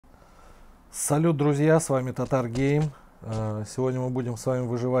Салют, друзья, с вами Татар Гейм. Сегодня мы будем с вами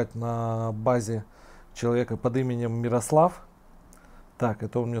выживать на базе человека под именем Мирослав. Так,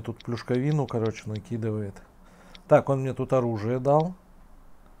 это он мне тут плюшковину, короче, накидывает. Так, он мне тут оружие дал.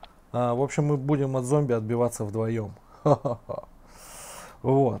 В общем, мы будем от зомби отбиваться вдвоем.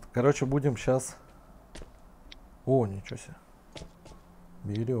 Вот, короче, будем сейчас... О, ничего себе.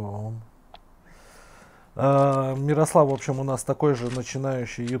 Берем. Мирослав, в общем, у нас такой же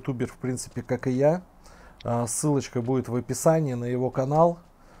начинающий ютубер, в принципе, как и я. Ссылочка будет в описании на его канал.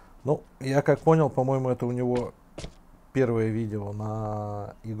 Ну, я как понял, по-моему, это у него первое видео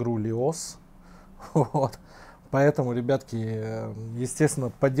на игру LIOS. Вот. Поэтому, ребятки, естественно,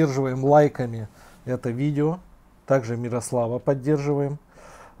 поддерживаем лайками это видео. Также Мирослава поддерживаем.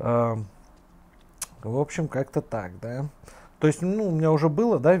 В общем, как-то так, да. То есть, ну, у меня уже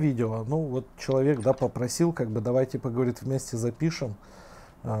было, да, видео. Ну, вот человек, да, попросил, как бы, давайте, поговорит, вместе запишем.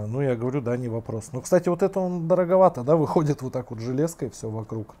 Ну, я говорю, да, не вопрос. Ну, кстати, вот это он дороговато, да, выходит вот так вот железкой все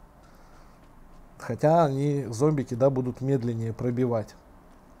вокруг. Хотя они, зомбики, да, будут медленнее пробивать.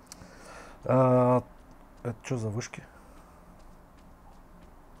 Это что за вышки?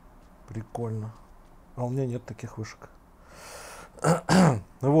 Прикольно. А у меня нет таких вышек.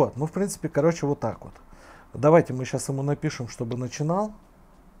 Вот, ну, в принципе, короче, вот так вот. Давайте мы сейчас ему напишем, чтобы начинал.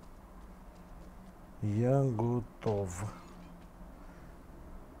 Я готов.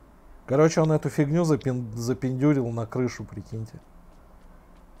 Короче, он эту фигню запендюрил на крышу, прикиньте.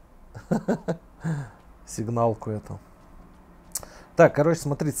 Сигналку эту. Так, короче,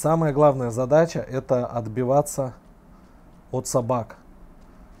 смотрите, самая главная задача это отбиваться от собак.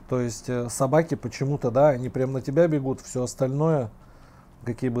 То есть собаки почему-то, да, они прям на тебя бегут, все остальное,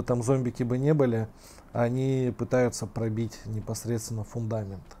 какие бы там зомбики бы не были, они пытаются пробить непосредственно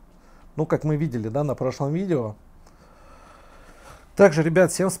фундамент. Ну, как мы видели, да, на прошлом видео. Также,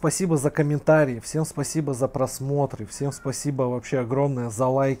 ребят, всем спасибо за комментарии, всем спасибо за просмотры, всем спасибо вообще огромное за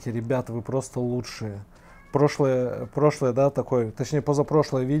лайки, ребят, вы просто лучшие. Прошлое, да, такое, точнее,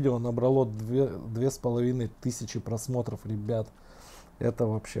 позапрошлое видео набрало 2500 просмотров, ребят. Это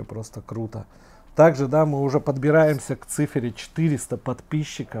вообще просто круто. Также, да, мы уже подбираемся к цифре 400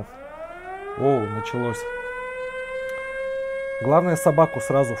 подписчиков. О, началось. Главное собаку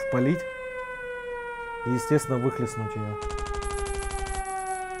сразу впалить. И, естественно, выхлестнуть ее.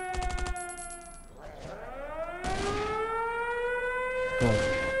 Так.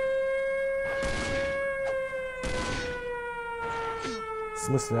 В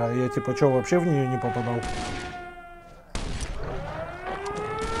смысле? А я типа что, вообще в нее не попадал?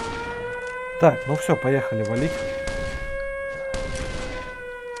 Так, ну все, поехали валить.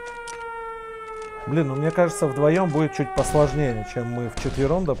 Блин, ну мне кажется, вдвоем будет чуть посложнее, чем мы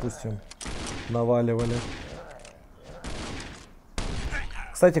вчетвером, допустим, наваливали.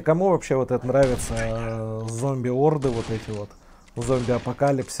 Кстати, кому вообще вот это нравится, зомби-орды вот эти вот,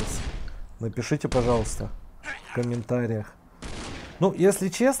 зомби-апокалипсис? Напишите, пожалуйста, в комментариях. Ну, если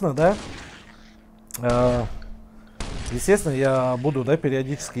честно, да, естественно, я буду, да,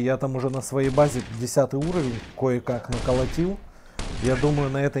 периодически, я там уже на своей базе 10 уровень кое-как наколотил. Я думаю,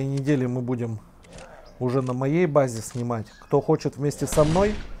 на этой неделе мы будем уже на моей базе снимать. Кто хочет вместе со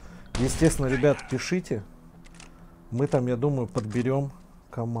мной, естественно, ребят, пишите. Мы там, я думаю, подберем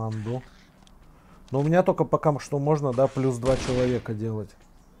команду. Но у меня только пока что можно, да, плюс 2 человека делать.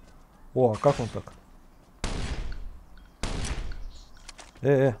 О, а как он так?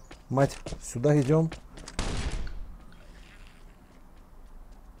 Мать, сюда идем.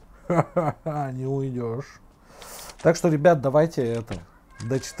 Ха-ха-ха, не уйдешь. Так что, ребят, давайте это,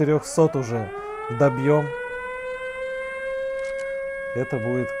 до 400 уже добьем. Это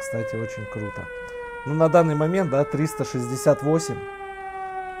будет, кстати, очень круто. Ну, на данный момент, да, 368.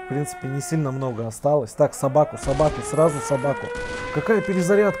 В принципе, не сильно много осталось. Так, собаку, сразу собаку. Какая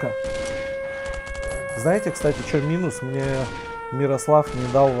перезарядка? Знаете, кстати, что минус? Мне Мирослав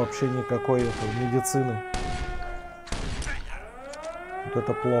не дал вообще никакой медицины. Вот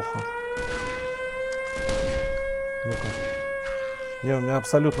это плохо. Ну-ка. Не, у меня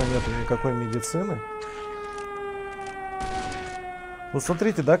абсолютно нет никакой медицины. Ну,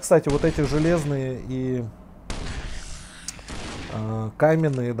 смотрите, да, кстати, вот эти железные и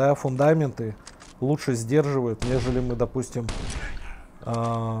каменные, да, фундаменты лучше сдерживают, нежели мы, допустим,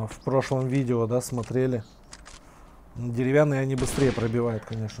 в прошлом видео, да, смотрели. Деревянные они быстрее пробивают,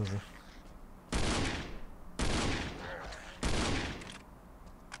 конечно же.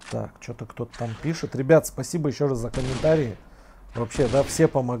 Так, что-то кто-то там пишет. Ребят, спасибо еще раз за комментарии. Вообще, да, все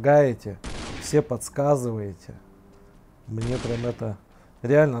помогаете, все подсказываете. Мне прям это...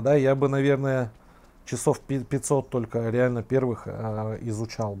 Реально, да, я бы, наверное, часов 500 только реально первых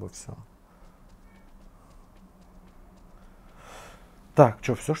изучал бы все. Так,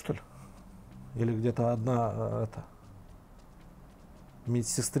 что, все что ли? Или где-то одна это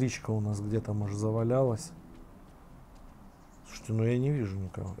медсестричка у нас где-то, может, завалялась. Слушайте, ну я не вижу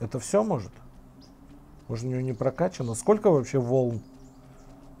никого. Это все может? Может, у нее не прокачано? Сколько вообще волн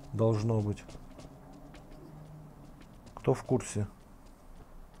должно быть? Кто в курсе?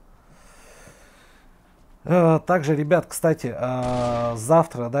 Также, ребят, кстати,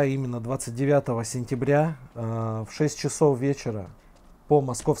 завтра, да, именно 29 сентября в 6 часов вечера по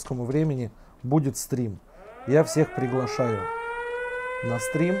московскому времени будет стрим. Я всех приглашаю на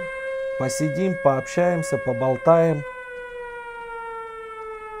стрим. Посидим, пообщаемся, поболтаем.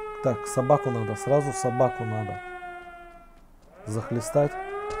 Так, собаку надо, сразу собаку надо захлестать.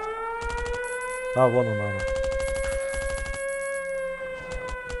 А, вон она.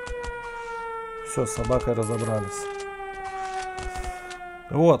 Все, с собакой разобрались.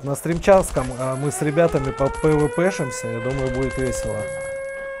 Вот, на стримчанском мы с ребятами по ПВПшимся. Я думаю, будет весело.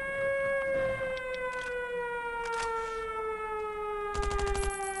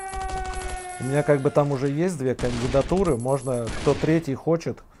 У меня как бы там уже есть 2 кандидатуры. Можно, кто третий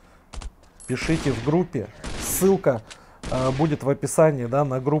хочет, пишите в группе. Ссылка будет в описании, да,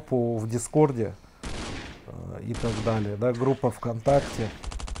 на группу в Дискорде и так далее. Да, группа ВКонтакте.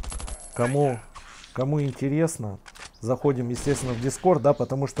 Кому интересно, заходим, естественно, в Дискорд, да,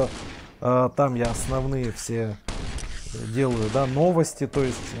 потому что там я основные все делаю, да, новости, то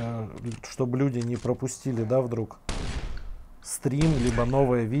есть, чтобы люди не пропустили, да, вдруг стрим, либо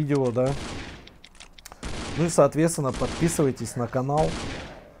новое видео, да. Ну и, соответственно, подписывайтесь на канал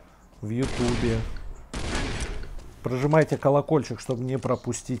в Ютубе. Прожимайте колокольчик, чтобы не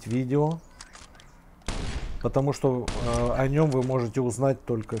пропустить видео. Потому что о нем вы можете узнать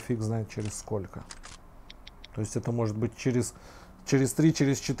только фиг знает через сколько. То есть это может быть через 3,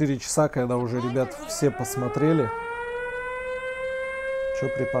 через 4 часа, когда уже ребят все посмотрели. Че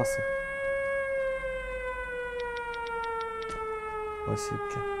припасы? Спасибо.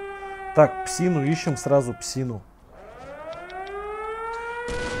 Так, псину ищем, сразу псину.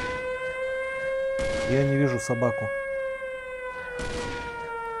 Я не вижу собаку.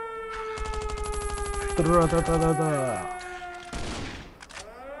 Тра-та-та-та-та.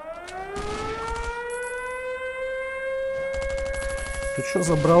 Ты чё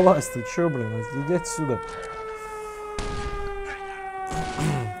забралась? Ты чё, блин? Иди отсюда.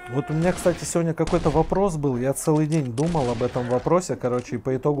 Вот у меня, кстати, сегодня какой-то вопрос был. Я целый день думал об этом вопросе, короче, и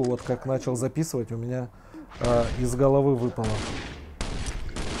по итогу, вот как начал записывать, у меня из головы выпало.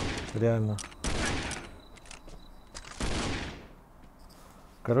 Реально.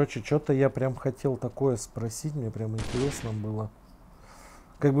 Короче, что-то я прям хотел такое спросить, мне прям интересно было.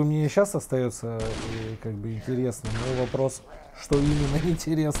 Как бы мне и сейчас остается как бы интересно, но вопрос, что именно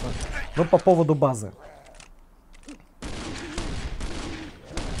интересно. Но по поводу базы.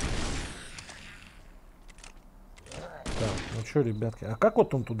 Так, ну что, ребятки, а как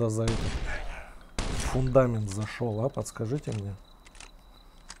вот он туда за этот фундамент зашел, а? Подскажите мне.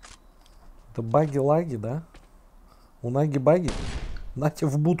 Это баги-лаги, да? Унаги-баги? Нате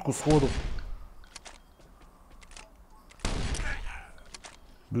в будку сходу.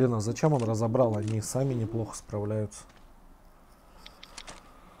 Блин, а зачем он разобрал? Они сами неплохо справляются.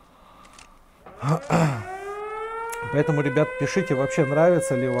 Поэтому, ребят, пишите, вообще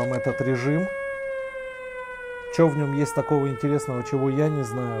нравится ли вам этот режим. Что в нем есть такого интересного, чего я не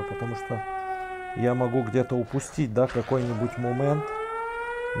знаю. Потому что я могу где-то упустить, да, какой-нибудь момент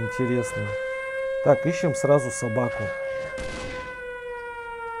интересный. Так, ищем сразу собаку.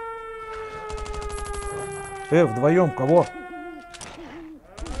 Вдвоем кого?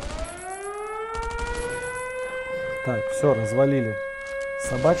 Так, все, развалили.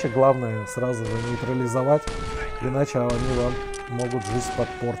 Собачек главное сразу же нейтрализовать, иначе они вам могут жизнь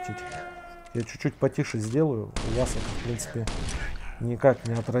подпортить. Я чуть-чуть потише сделаю, у вас это, в принципе, никак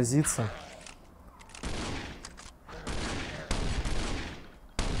не отразится.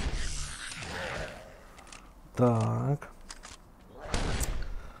 Так.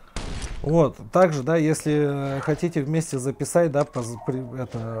 Вот, также, да, если хотите вместе записать, да,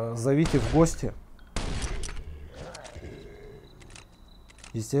 зовите в гости.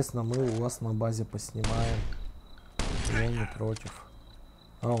 Естественно, мы у вас на базе поснимаем. Я не против.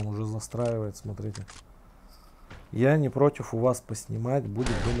 А, он уже застраивает, смотрите. Я не против у вас поснимать.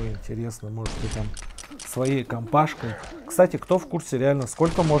 Будет, думаю, интересно. Можете там своей компашкой. Кстати, кто в курсе реально,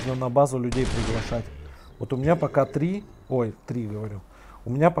 сколько можно на базу людей приглашать? Вот у меня пока 3. Ой, 3 говорю. У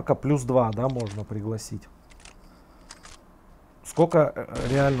меня пока +2, да, можно пригласить. Сколько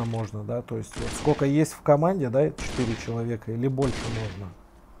реально можно, да? То есть, вот сколько есть в команде, да, 4 человека или больше можно?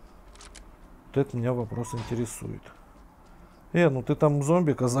 Вот это меня вопрос интересует. Ну ты там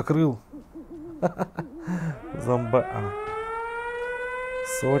зомбика закрыл. Зомби.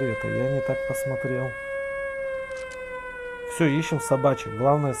 Сори, это я не так посмотрел. Все, ищем собачек.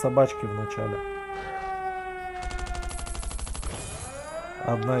 Главное, собачки в начале.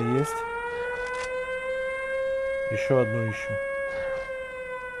 Одна есть. Еще одну ищем.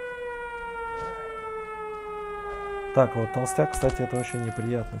 Так, вот толстяк, кстати, это очень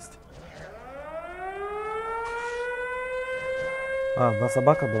неприятность. Одна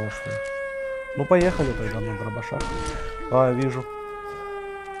собака была, что ли? Ну, поехали тогда на дробашах. Вижу.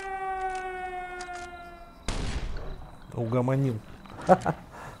 Угомонил.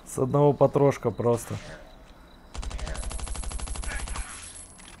 С одного потрошка просто.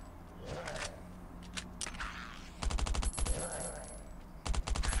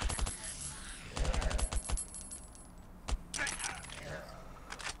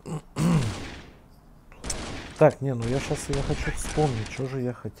 Так, ну я хочу вспомнить, что же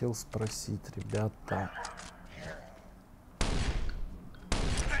я хотел спросить, ребята.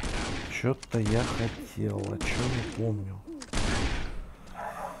 Что-то я хотел, а что не помню.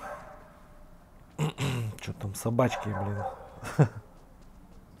 Что там, собачки, блин.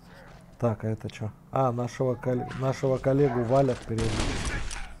 Так, а это что? Нашего коллегу валят периодически.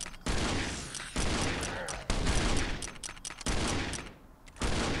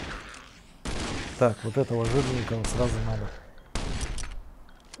 Так, вот этого жирненького сразу надо.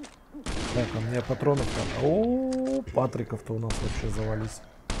 Так, а мне патронов-то... О, патриков-то у нас вообще завались.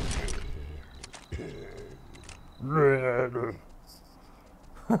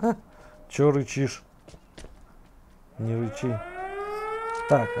 Чё рычишь? Не рычи.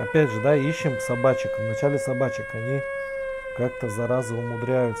 Так, опять же, да, ищем собачек. Вначале собачек, они как-то, зараза,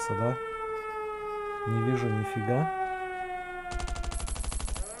 умудряются, да? Не вижу нифига.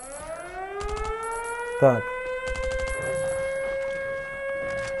 Так.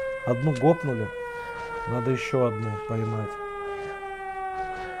 Одну гопнули. Надо еще одну поймать.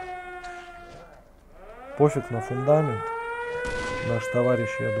 Пофиг на фундамент. Наш товарищ,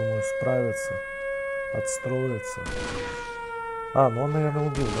 я думаю, справится. Отстроится. Ну он, наверное,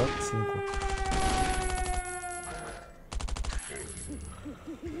 убил, да, псинку?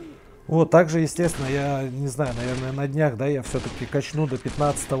 Вот, также, естественно, я не знаю, наверное, на днях, да, я все-таки качну до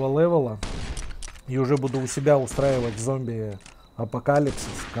 15-го левела. И уже буду у себя устраивать зомби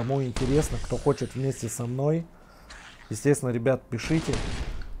апокалипсис. Кому интересно, кто хочет вместе со мной. Естественно, ребят, пишите.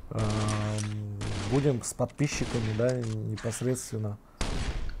 Будем с подписчиками, да, непосредственно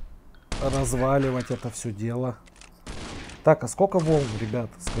разваливать это все дело. Так, а сколько волн, ребят?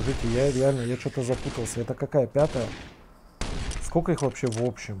 Скажите, я что-то запутался. Это какая, 5-я? Сколько их вообще в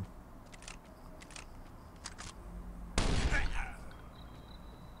общем?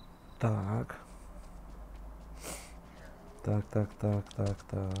 Так. Так.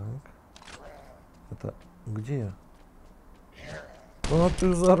 Это где?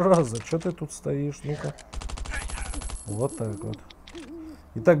 Ты зараза, что ты тут стоишь? Ну-ка. Вот так вот.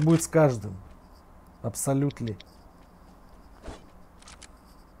 И так будет с каждым. Абсолютно.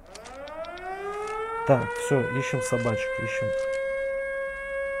 Так, все, ищем собачек, ищем.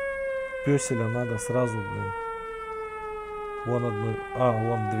 Пёселя надо сразу, блин. Вон одну.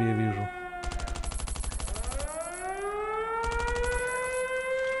 Вон две вижу.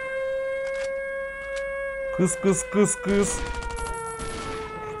 Кыс.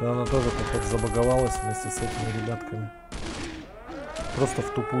 Что она тоже как-то забаговалась вместе с этими ребятками. Просто в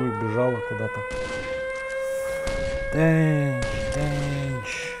тупую бежала куда-то.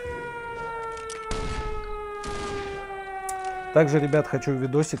 Также, ребят, хочу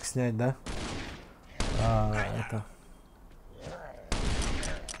видосик снять, да?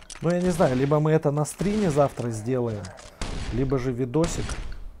 Ну, я не знаю, либо мы это на стриме завтра сделаем, либо же видосик.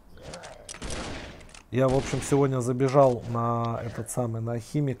 Я, в общем, сегодня забежал на на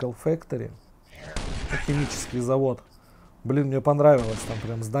Chemical Factory, химический завод. Блин, мне понравилось, там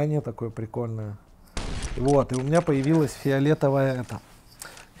прям здание такое прикольное. Вот, и у меня появилась фиолетовая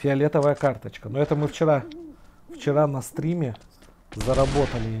карточка. Но это мы вчера на стриме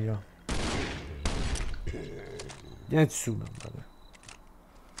заработали ее. И отсюда,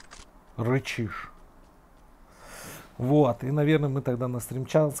 рычишь. Вот, и, наверное, мы тогда на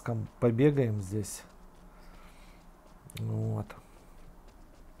стримчанском побегаем здесь. Вот.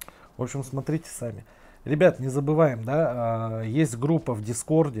 В общем, смотрите сами. Ребят, не забываем, да, есть группа в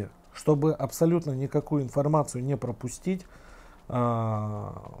Дискорде. Чтобы абсолютно никакую информацию не пропустить,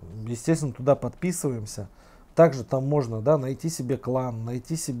 естественно, туда подписываемся. Также там можно, да, найти себе клан,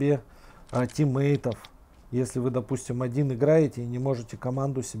 найти себе тиммейтов. Если вы, допустим, один играете и не можете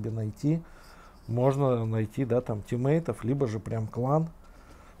команду себе найти, можно найти, да, там тиммейтов, либо же прям клан.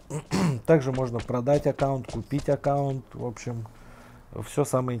 Также можно продать аккаунт, купить аккаунт, в общем, все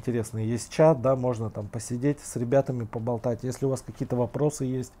самое интересное. Есть чат, да, можно там посидеть с ребятами, поболтать. Если у вас какие-то вопросы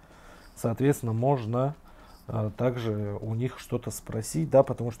есть, соответственно, можно также у них что-то спросить, да,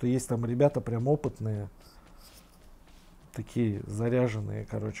 потому что есть там ребята прям опытные, такие заряженные,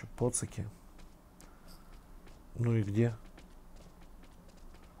 короче, поцики. Ну и где?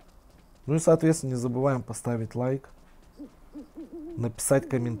 Ну и, соответственно, не забываем поставить лайк, написать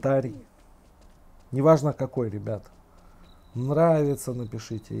комментарий. Неважно какой, ребят. Нравится,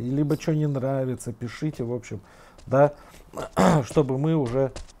 напишите. Либо что не нравится, пишите, в общем, да, чтобы мы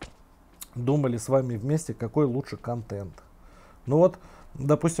уже думали с вами вместе, какой лучше контент. Ну вот,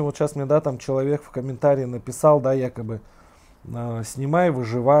 допустим, вот сейчас мне, да, там человек в комментарии написал, да, якобы, снимай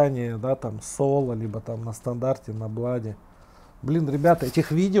выживание, да, там соло, либо там на стандарте, на бладе. Блин, ребята,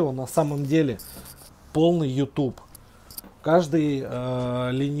 этих видео на самом деле полный YouTube. Каждый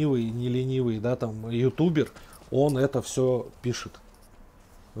ленивый, не ленивый, да, там ютубер, он это все пишет.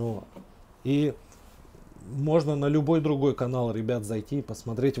 Вот. И можно на любой другой канал, ребят, зайти и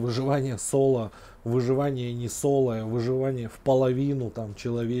посмотреть выживание соло, выживание не соло, выживание в половину там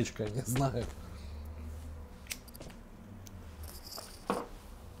человечка, не знаю.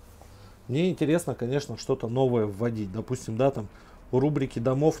 Мне интересно, конечно, что-то новое вводить. Допустим, да, там рубрики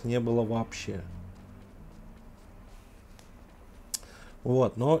домов не было вообще.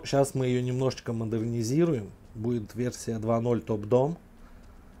 Вот, но сейчас мы ее немножечко модернизируем. Будет версия 2.0 топ-дом.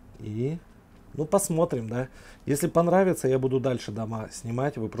 И, ну, посмотрим, да. Если понравится, я буду дальше дома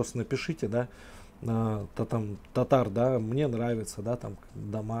снимать. Вы просто напишите, да, там, татар, да, мне нравится, да, там,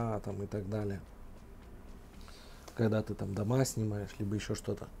 дома, там, и так далее. Когда ты там дома снимаешь, либо еще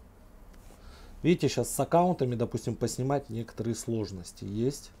что-то. Видите, сейчас с аккаунтами, допустим, поснимать некоторые сложности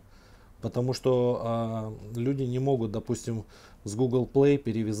есть. Потому что люди не могут, допустим, с Google Play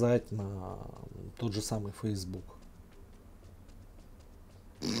перевязать на тот же самый Facebook.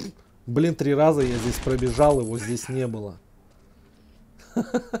 Блин, 3 раза я здесь пробежал, его здесь не было.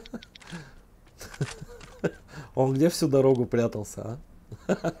 Он где всю дорогу прятался,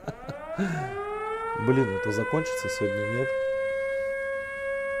 а? Блин, это закончится сегодня, нет?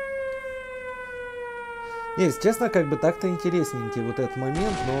 Не, если честно, как бы так-то интересненький вот этот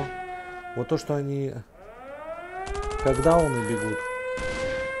момент, но вот то, что они когда он и бегут.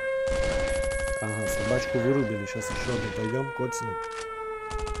 Ага, собачку вырубили, сейчас еще одну пойдем, коцнем.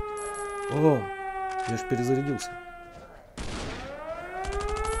 О, я ж перезарядился.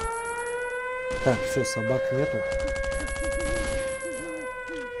 Так, все, собак нету.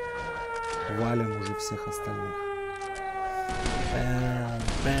 Валим уже всех остальных.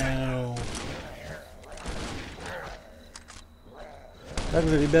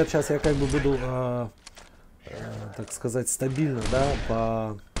 Также, ребят, сейчас я как бы буду, так сказать, стабильно,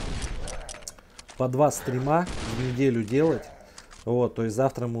 да, по 2 стрима в неделю делать. Вот, то есть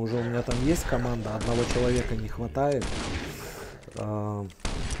завтра мы уже, у меня там есть команда, одного человека не хватает. Думаю,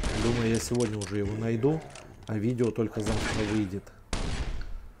 я сегодня уже его найду, а видео только завтра выйдет.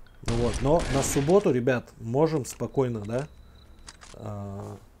 Ну вот, но на субботу, ребят, можем спокойно, да,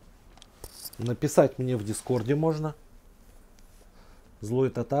 написать мне в Дискорде можно.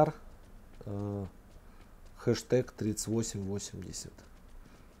 Злой татар, хэштег 3880.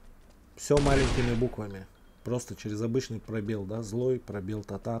 Все маленькими буквами. Просто через обычный пробел, да, злой, пробел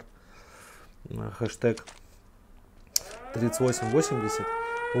татар, хэштег 3880.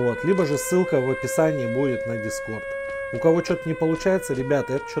 Вот, либо же ссылка в описании будет на Discord. У кого что-то не получается,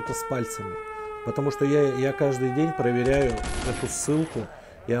 ребята, это что-то с пальцами. Потому что я каждый день проверяю эту ссылку,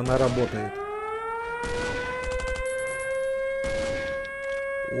 и она работает.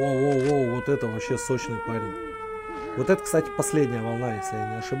 Воу, вот это вообще сочный парень. Вот это, кстати, последняя волна, если я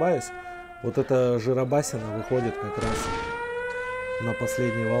не ошибаюсь. Вот эта жиробасина выходит как раз на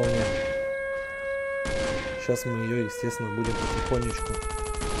последней волне. Сейчас мы ее, естественно, будем потихонечку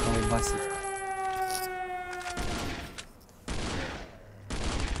колбасить.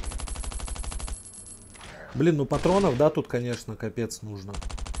 Блин, ну патронов, да, тут, конечно, капец нужно.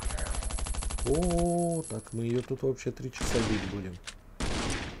 О, так мы ее тут вообще 3 часа бить будем.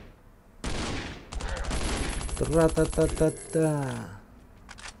 Тра-та-та-та-та.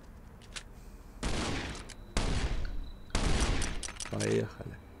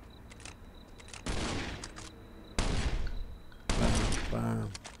 Поехали. Пам-пам.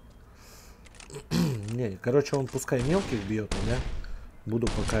 Не, короче, он пускай мелких бьет, а я буду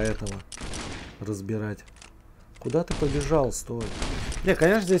пока этого разбирать. Куда ты побежал, стой? Не,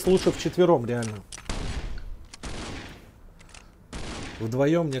 конечно, здесь лучше вчетвером, реально.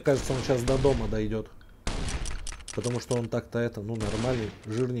 Вдвоем, мне кажется, он сейчас до дома дойдет. Потому что он так-то это, ну, нормальный,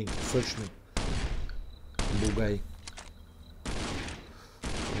 жирный, сочный. Бугай.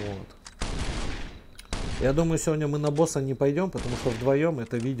 Вот. Я думаю, сегодня мы на босса не пойдем, потому что вдвоем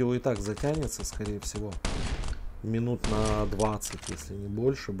это видео и так затянется, скорее всего. Минут на 20, если не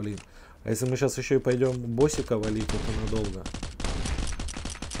больше, блин. А если мы сейчас еще и пойдем боссика валить, это надолго.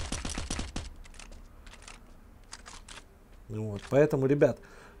 Вот. Поэтому, ребят,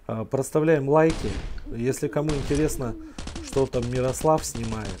 проставляем лайки. Если кому интересно, что там Мирослав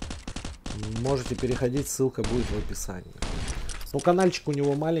снимает, можете переходить, ссылка будет в описании. Ну, канальчик у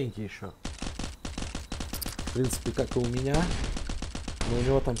него маленький еще. В принципе, как и у меня. Но у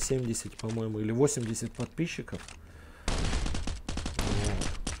него там 70, по-моему, или 80 подписчиков. Вот.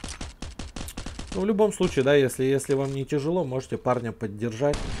 Ну, в любом случае, да, если вам не тяжело, можете парня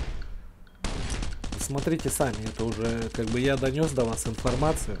поддержать. Смотрите сами, это уже как бы я донес до вас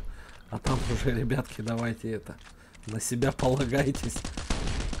информацию, а там уже, ребятки, давайте это, на себя полагайтесь,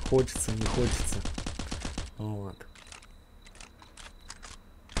 хочется, не хочется. Вот.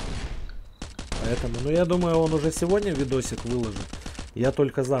 Поэтому, ну я думаю, он уже сегодня видосик выложит, я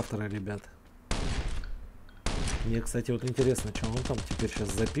только завтра, ребят. Мне, кстати, вот интересно, что он там теперь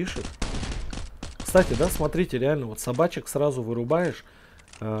сейчас запишет. Кстати, да, смотрите, реально, вот собачек сразу вырубаешь.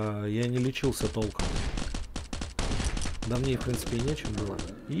 Я не лечился толком. Да мне, в принципе, и нечем было.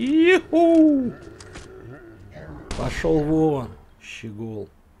 Иху! Пошел вон, щегол.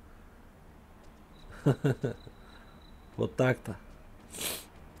 Вот так-то.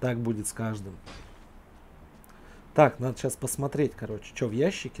 Так будет с каждым. Так, надо сейчас посмотреть, короче, что в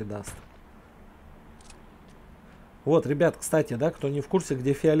ящике даст. Вот, ребят, кстати, да, кто не в курсе,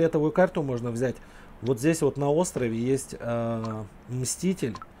 где фиолетовую карту можно взять. Вот здесь вот на острове есть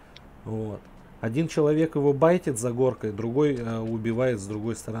Мститель. Вот. Один человек его байтит за горкой, другой убивает с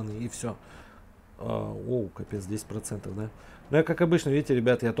другой стороны. И все. О, капец, 10%, да? Ну, я как обычно, видите,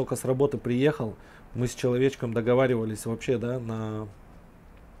 ребят, я только с работы приехал. Мы с человечком договаривались вообще, да,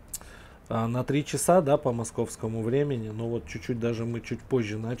 на 3 часа, да, по московскому времени. Но вот чуть-чуть даже мы чуть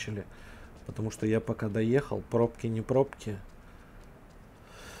позже начали. Потому что я пока доехал, пробки не пробки.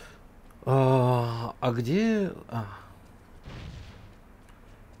 А где...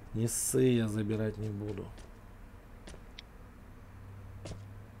 Не ссы, я забирать не буду.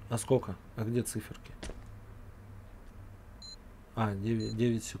 А сколько? А где циферки?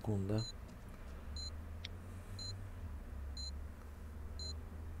 9 секунд, да?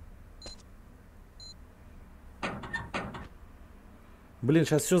 Блин,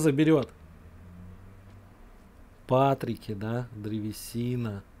 сейчас все заберет. Патрики, да?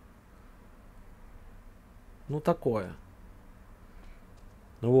 Древесина. Ну, такое.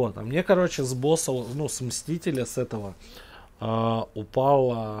 Вот. А мне, короче, с босса, ну, с Мстителя, с этого,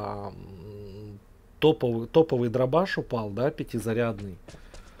 упал топовый дробаш упал, да, 5-зарядный.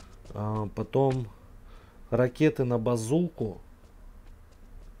 Потом ракеты на базуку.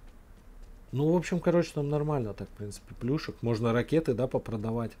 Ну, в общем, короче, там нормально так, в принципе, плюшек. Можно ракеты, да,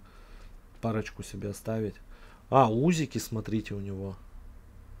 попродавать. Парочку себе оставить. Узики, смотрите, у него.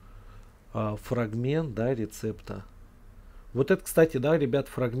 Фрагмент, да, рецепта. Вот это, кстати, да, ребят,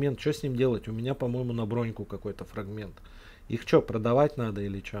 фрагмент. Что с ним делать? У меня, по-моему, на броньку какой-то фрагмент. Их что, продавать надо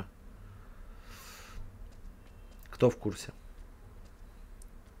или что? Кто в курсе?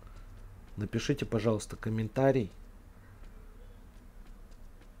 Напишите, пожалуйста, комментарий.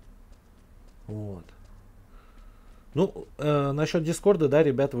 Вот. Ну, насчет Дискорда, да,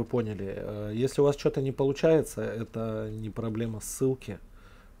 ребят, вы поняли. Если у вас что-то не получается, это не проблема ссылки.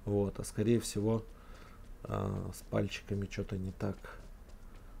 Вот, а скорее всего с пальчиками что-то не так.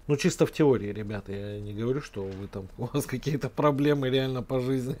 Ну, чисто в теории, ребята, я не говорю, что вы там, у вас какие-то проблемы реально по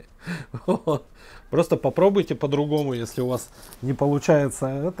жизни. Вот. Просто попробуйте по-другому, если у вас не получается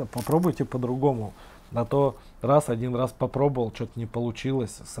это, попробуйте по-другому. А то один раз попробовал, что-то не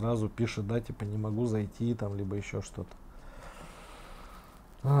получилось, сразу пишет, да, типа не могу зайти, там, либо еще что-то.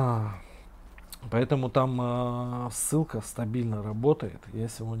 Поэтому там ссылка стабильно работает. Я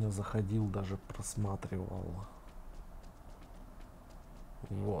сегодня заходил, даже просматривал.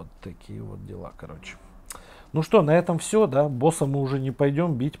 Вот такие вот дела, короче. Ну что, на этом все, да. Босса мы уже не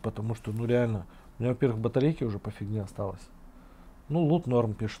пойдем бить, потому что, ну реально, у меня, во-первых, батарейки уже по фигне осталось. Ну, лут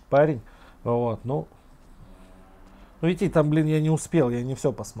норм, пишет парень. Вот, ну, видите, там, блин, я не успел, я не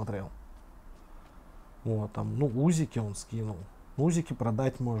все посмотрел. Вот, там, ну, узики он скинул. Узики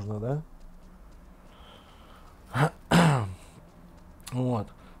продать можно, да? Вот.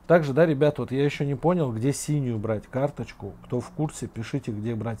 Также, да, ребят, вот я еще не понял, где синюю брать карточку. Кто в курсе, пишите,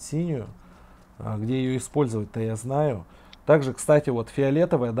 где брать синюю. Где ее использовать-то я знаю. Также, кстати, вот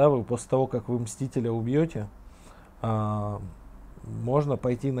фиолетовая, да, вы после того, как вы Мстителя убьете, можно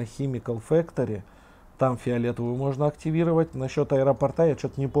пойти на Chemical Factory, там фиолетовую можно активировать. Насчет аэропорта я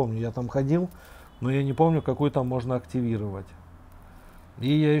что-то не помню, я там ходил, но я не помню, какую там можно активировать.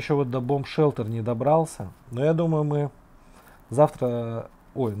 И я еще вот до Bomb Shelter не добрался, но я думаю, мы завтра,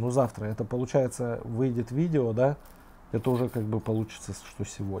 завтра, это получается, выйдет видео, да, это уже как бы получится, что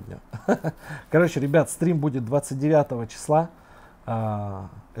сегодня. Короче, ребят, стрим будет 29 числа,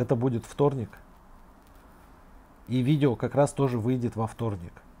 это будет вторник. И видео как раз тоже выйдет во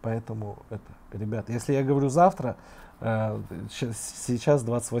вторник. Поэтому, ребят, если я говорю завтра, сейчас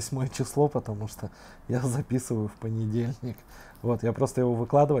 28 число, потому что я записываю в понедельник. Вот, я просто его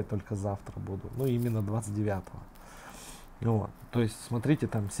выкладывать только завтра буду. Ну, именно 29-го. Вот. То есть, смотрите,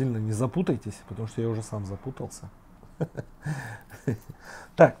 там сильно не запутайтесь, потому что я уже сам запутался.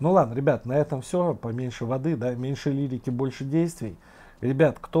 Так, ну ладно, ребят, на этом все. Поменьше воды, да, меньше лирики, больше действий.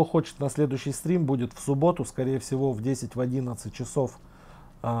 Ребят, кто хочет на следующий стрим, будет в субботу, скорее всего, в 10-11 часов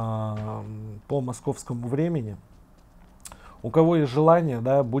по московскому времени. У кого есть желание,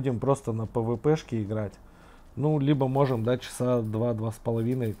 да, будем просто на ПВПшке играть. Ну, либо можем, да, часа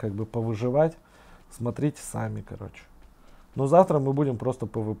 2-2,5 как бы повыживать. Смотрите сами, короче. Но завтра мы будем просто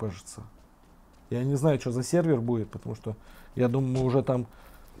ПВПшиться. Я не знаю, что за сервер будет, потому что я думаю, мы уже там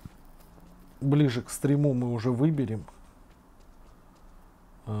ближе к стриму мы уже выберем,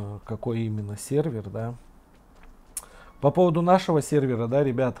 какой именно сервер, да. По поводу нашего сервера, да,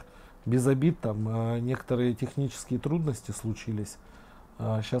 ребят, без обид, там некоторые технические трудности случились.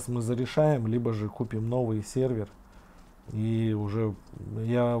 Сейчас мы зарешаем, либо же купим новый сервер. И уже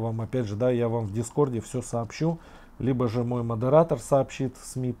я вам, опять же, да, я вам в Дискорде все сообщу. Либо же мой модератор сообщит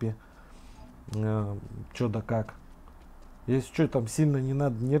с МИПи, что да как. Если что, там сильно не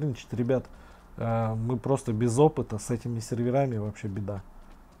надо нервничать, ребят. Мы просто без опыта с этими серверами, вообще беда.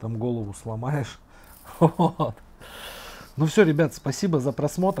 Там голову сломаешь. Вот. Ну все, ребят, спасибо за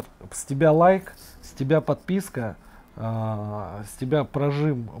просмотр. С тебя лайк, с тебя подписка, с тебя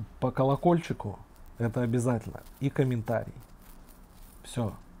прожим по колокольчику. Это обязательно. И комментарий.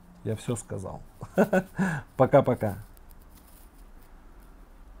 Все, я все сказал. Пока-пока.